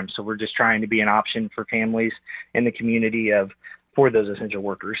during this time. So we're just trying to be an option for families in the community for those essential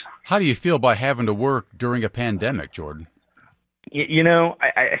workers. How do you feel about having to work during a pandemic, Jordan?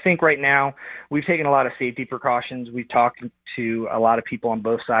 I think right now we've taken a lot of safety precautions. We've talked to a lot of people on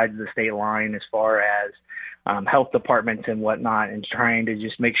both sides of the state line as far as health departments and whatnot, and trying to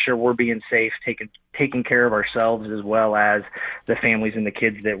just make sure we're being safe, taking care of ourselves as well as the families and the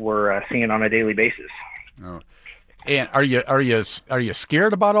kids that we're seeing on a daily basis. Oh. And are you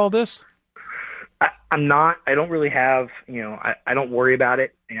scared about all this? I'm not. I don't really have, I don't worry about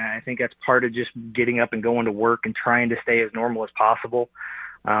it. And I think that's part of just getting up and going to work and trying to stay as normal as possible.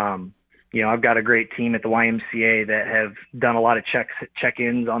 I've got a great team at the YMCA that have done a lot of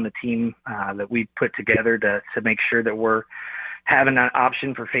check-ins on the team that we put together to make sure that we're having an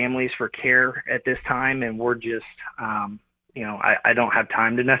option for families for care at this time. And we're just, I don't have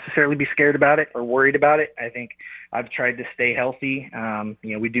time to necessarily be scared about it or worried about it. I think I've tried to stay healthy.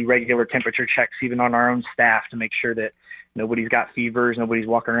 We do regular temperature checks even on our own staff to make sure that nobody's got fevers, nobody's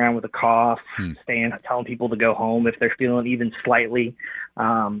walking around with a cough, telling people to go home if they're feeling even slightly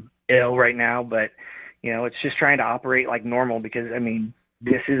ill right now. But, it's just trying to operate like normal, because,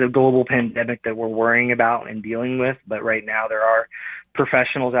 this is a global pandemic that we're worrying about and dealing with. But right now there are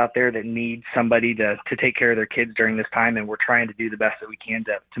professionals out there that need somebody to take care of their kids during this time, and we're trying to do the best that we can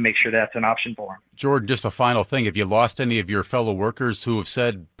to make sure that's an option for them. Jordan, just a final thing. Have you lost any of your fellow workers who have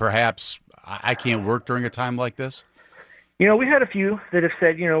said, perhaps, I can't work during a time like this? We had a few that have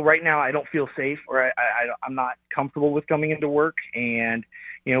said, right now I don't feel safe, or I'm not comfortable with coming into work. And,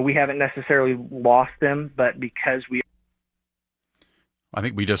 we haven't necessarily lost them, but because I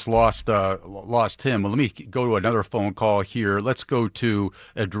think we just lost him. Well, let me go to another phone call here. Let's go to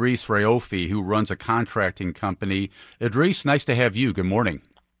Idris Raofi, who runs a contracting company. Idris, nice to have you. Good morning.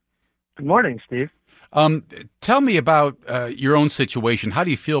 Good morning, Steve. Tell me about your own situation. How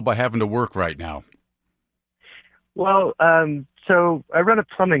do you feel about having to work right now? Well, so I run a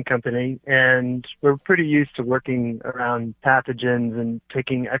plumbing company, and we're pretty used to working around pathogens and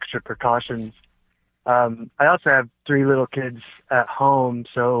taking extra precautions. I also have 3 little kids at home,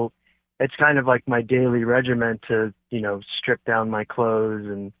 so it's kind of like my daily regimen to, strip down my clothes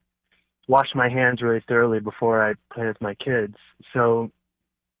and wash my hands really thoroughly before I play with my kids. So,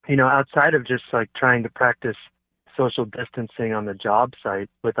 outside of just like trying to practice social distancing on the job site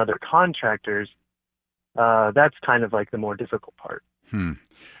with other contractors, that's kind of like the more difficult part.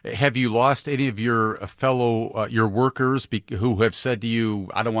 Have you lost any of your fellow your workers who have said to you,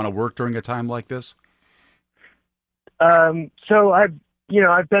 "I don't want to work during a time like this"? So I've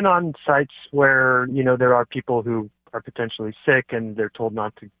been on sites where there are people who are potentially sick and they're told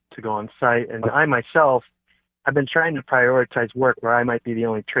not to go on site, and I myself have been trying to prioritize work where I might be the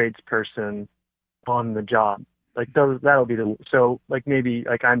only tradesperson on the job. Like that'll be maybe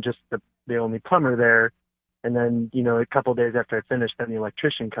I'm just the only plumber there. And then, a couple of days after I finish, then the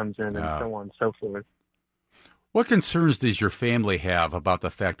electrician comes in and so on and so forth. What concerns does your family have about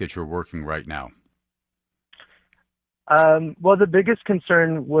the fact that you're working right now? Well, the biggest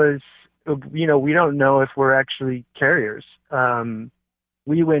concern was, we don't know if we're actually carriers.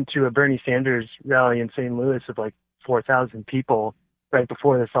 We went to a Bernie Sanders rally in St. Louis of like 4,000 people right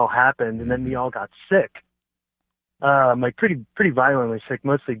before this all happened, and then we all got sick. Like pretty violently sick,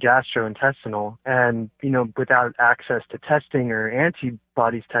 mostly gastrointestinal, and without access to testing or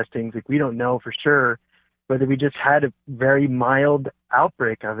antibodies testing, like we don't know for sure whether we just had a very mild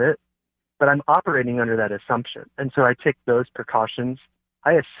outbreak of it. But I'm operating under that assumption, and so I take those precautions.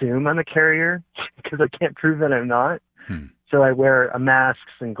 I assume I'm a carrier because I can't prove that I'm not. So I wear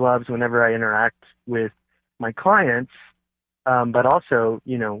masks and gloves whenever I interact with my clients. But also,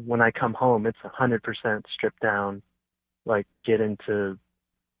 when I come home, it's 100% stripped down. Like get into,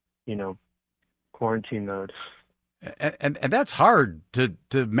 quarantine mode. And that's hard to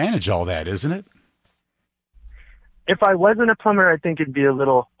manage all that, isn't it? If I wasn't a plumber, I think it'd be a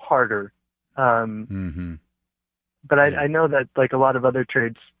little harder. But I know that like a lot of other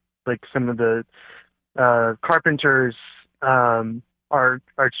trades, like some of the carpenters are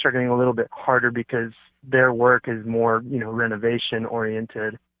struggling a little bit harder because their work is more, renovation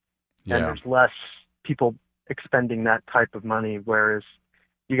oriented, and there's less people expending that type of money, whereas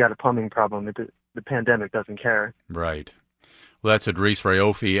you got a plumbing problem, the pandemic doesn't care. Right. Well, that's Idris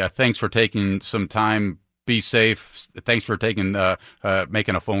Raofi. Thanks for taking some time. Be safe. Thanks for making a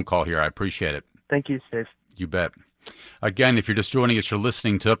phone call here. I appreciate it. Thank you, Steve. You bet. Again, if you're just joining us, you're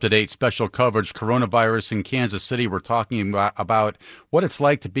listening to up-to-date special coverage, coronavirus in Kansas City. We're talking about what it's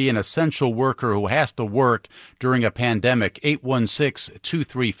like to be an essential worker who has to work during a pandemic.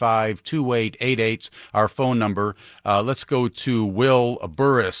 816-235-2888's our phone number. Let's go to Will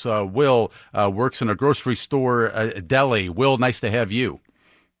Burris. Will works in a grocery store deli. Will, nice to have you.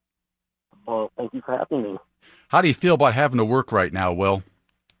 Well, thank you for having me. How do you feel about having to work right now, Will?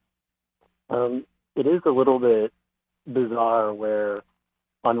 It is a little bit bizarre where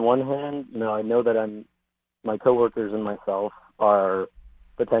on one hand, I know that my coworkers and myself are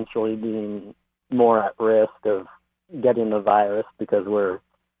potentially being more at risk of getting the virus because we're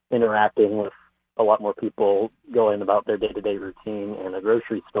interacting with a lot more people going about their day-to-day routine in a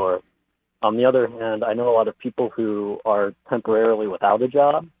grocery store. On the other hand, I know a lot of people who are temporarily without a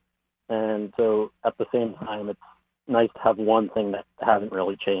job, and so at the same time, it's nice to have one thing that hasn't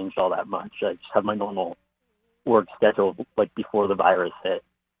really changed all that much. I just have my normal work schedule like before the virus hit.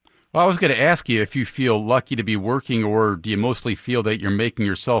 Well, I was going to ask you if you feel lucky to be working, or do you mostly feel that you're making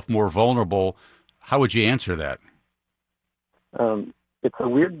yourself more vulnerable? How would you answer that? It's a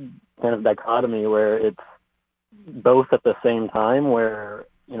weird kind of dichotomy where it's both at the same time, where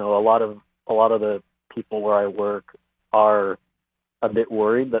a lot of the people where I work are a bit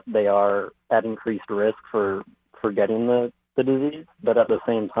worried that they are at increased risk for getting the disease, but at the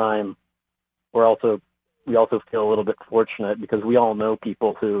same time, we also feel a little bit fortunate because we all know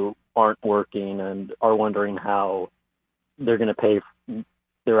people who aren't working and are wondering how they're going to pay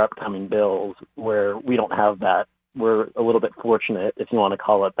their upcoming bills, where we don't have that. We're a little bit fortunate, if you want to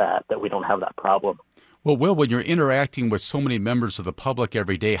call it that we don't have that problem. Well, Will, when you're interacting with so many members of the public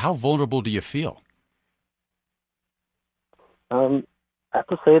every day, how vulnerable do you feel? I have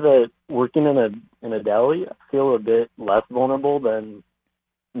to say that working in a deli, I feel a bit less vulnerable than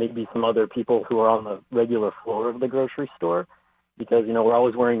maybe some other people who are on the regular floor of the grocery store, because we're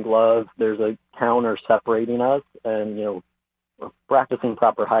always wearing gloves. There's a counter separating us, and we're practicing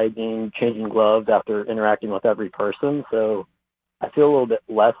proper hygiene, changing gloves after interacting with every person. So I feel a little bit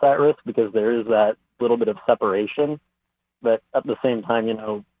less at risk because there is that little bit of separation. But at the same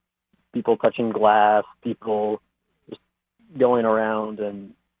time, people touching glass, people just going around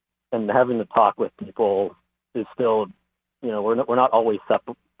and having to talk with people is still, we're not always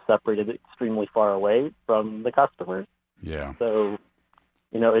separated extremely far away from the customers. Yeah. So,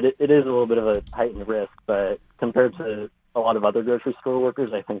 it is a little bit of a heightened risk, but compared to a lot of other grocery store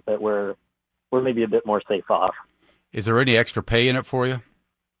workers, I think that we're maybe a bit more safe off. Is there any extra pay in it for you?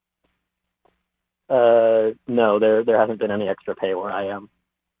 No, there hasn't been any extra pay where I am.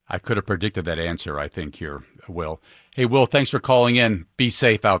 I could have predicted that answer, I think, here, Will. Hey, Will, thanks for calling in. Be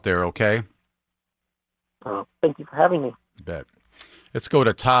safe out there, okay? Thank you for having me. You bet. Let's go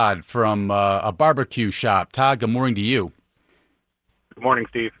to Todd from a barbecue shop. Todd, good morning to you. Good morning,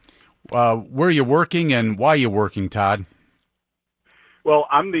 Steve. Where are you working and why are you working, Todd? Well,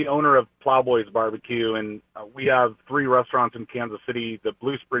 I'm the owner of Plowboys Barbecue, and we have 3 restaurants in Kansas City. The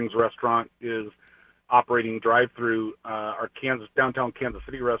Blue Springs restaurant is operating drive-through. Our downtown Kansas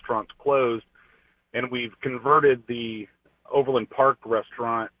City restaurant's closed, and we've converted the Overland Park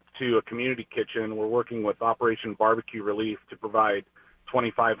restaurant to a community kitchen. We're working with Operation Barbecue Relief to provide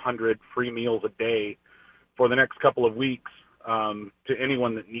 2,500 free meals a day for the next couple of weeks to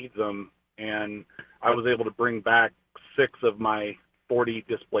anyone that needs them. And I was able to bring back 6 of my 40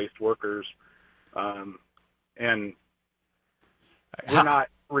 displaced workers. And we're not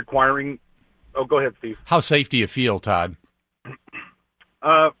requiring... Oh, go ahead, Steve. How safe do you feel, Todd?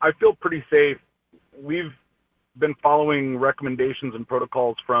 I feel pretty safe. We've been following recommendations and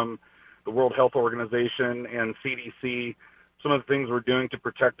protocols from the World Health Organization and CDC. Some of the things we're doing to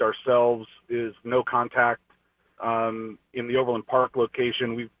protect ourselves is no contact. In the Overland Park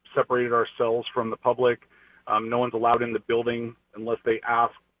location, we've separated ourselves from the public. No one's allowed in the building unless they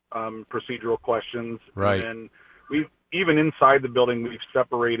ask procedural questions. Right. And even inside the building, we've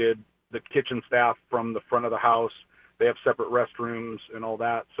separated the kitchen staff from the front of the house. They have separate restrooms and all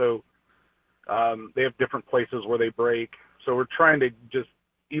that. So they have different places where they break. So we're trying to just,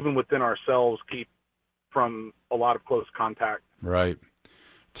 even within ourselves, keep from a lot of close contact. Right.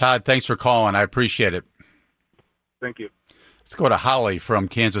 Todd, thanks for calling. I appreciate it. Thank you. Let's go to Holly from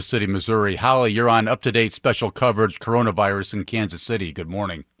Kansas City, Missouri. Holly, you're on up-to-date special coverage coronavirus in Kansas City. Good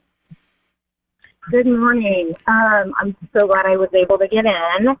morning. Good morning. I'm so glad I was able to get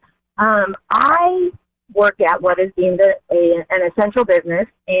in. I work at what is deemed an essential business,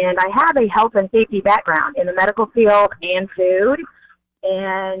 and I have a health and safety background in the medical field and food,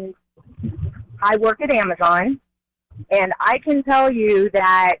 and I work at Amazon, and I can tell you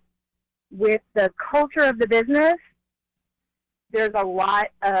that with the culture of the business, there's a lot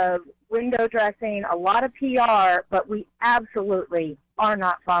of window dressing, a lot of PR, but we absolutely are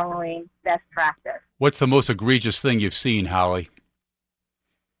not following best practice. What's the most egregious thing you've seen, Holly?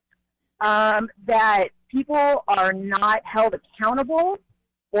 That people are not held accountable,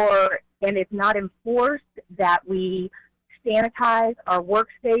 and it's not enforced that we sanitize our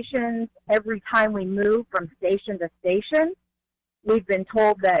workstations every time we move from station to station. We've been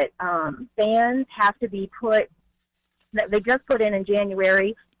told that fans have to be that they just put in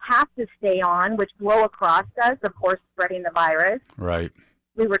January, have to stay on, which blow across us, of course, spreading the virus. Right.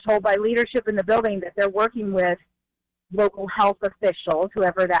 We were told by leadership in the building that they're working with local health officials,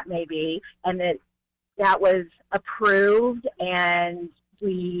 whoever that may be, and that was approved, and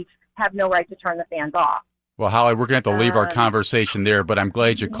we have no right to turn the fans off. Well, Holly, we're going to have to leave our conversation there, but I'm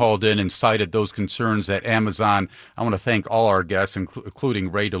glad you called in and cited those concerns at Amazon. I want to thank all our guests,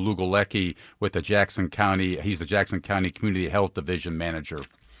 including Ray DeLugalecki with the Jackson County. He's the Jackson County Community Health Division Manager.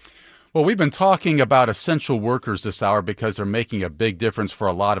 Well, we've been talking about essential workers this hour because they're making a big difference for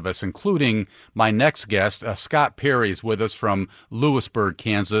a lot of us, including my next guest. Scott Perry is with us from Lewisburg,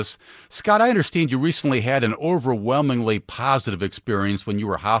 Kansas. Scott, I understand you recently had an overwhelmingly positive experience when you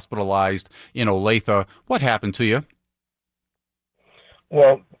were hospitalized in Olathe. What happened to you?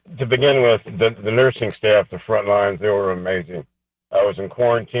 Well, to begin with, the nursing staff, the front lines, they were amazing. I was in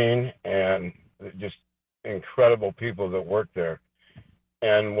quarantine, and just incredible people that worked there.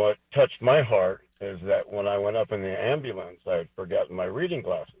 And what touched my heart is that when I went up in the ambulance, I had forgotten my reading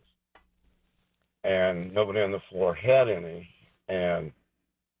glasses. And nobody on the floor had any. And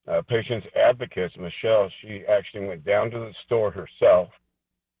patients advocates, Michelle, she actually went down to the store herself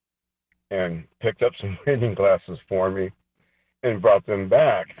and picked up some reading glasses for me. and brought them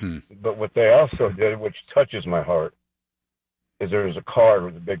back. But what they also did, which touches my heart, is there was a card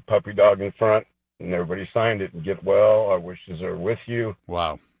with a big puppy dog in front, and everybody signed it and get well. Our wishes are with you.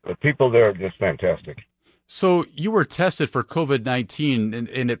 Wow. The people there are just fantastic. So you were tested for COVID-19,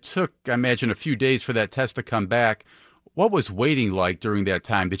 and it took, I imagine, a few days for that test to come back. What was waiting like during that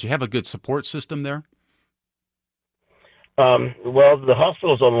time? Did you have a good support system there? Well, the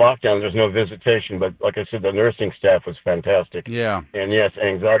hospital's on lockdown. There's no visitation, but like I said, the nursing staff was fantastic. Yeah. And yes,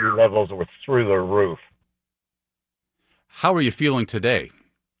 anxiety levels were through the roof. How are you feeling today?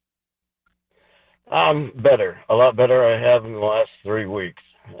 Better, a lot better I have in the last 3 weeks.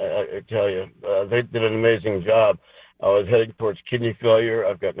 I tell you, they did an amazing job. I was heading towards kidney failure.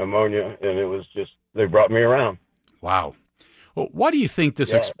 I've got pneumonia, and it was just, they brought me around. Wow. Well, why do you think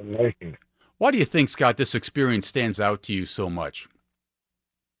this? Amazing. Why do you think, Scott, this experience stands out to you so much?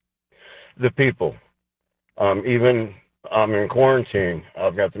 The people. Even I'm in quarantine.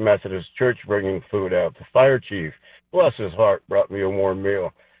 I've got the Methodist Church bringing food out. The fire chief, bless his heart, brought me a warm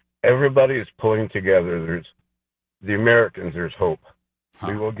meal. Everybody is pulling together. There's the Americans. There's hope.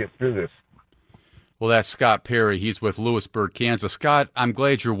 We will get through this. Well, that's Scott Perry. He's with Lewisburg, Kansas. Scott, I'm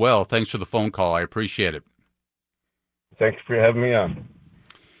glad you're well. Thanks for the phone call. I appreciate it. Thanks for having me on.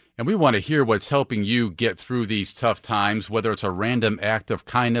 And we want to hear what's helping you get through these tough times, whether it's a random act of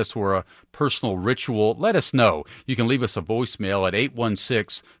kindness or a personal ritual. Let us know. You can leave us a voicemail at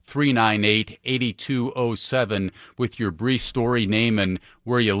 816-398-8207 with your brief story, name, and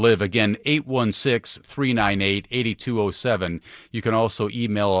where you live. Again, 816-398-8207. You can also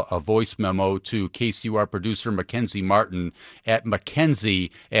email a voice memo to KCUR producer Mackenzie Martin at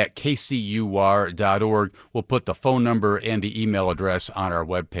mackenzie@kcur.org. We'll put the phone number and the email address on our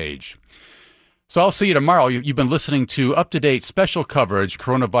webpage. So I'll see you tomorrow. You've been listening to up-to-date special coverage,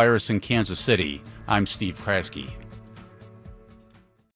 Coronavirus in Kansas City. I'm Steve Kraske.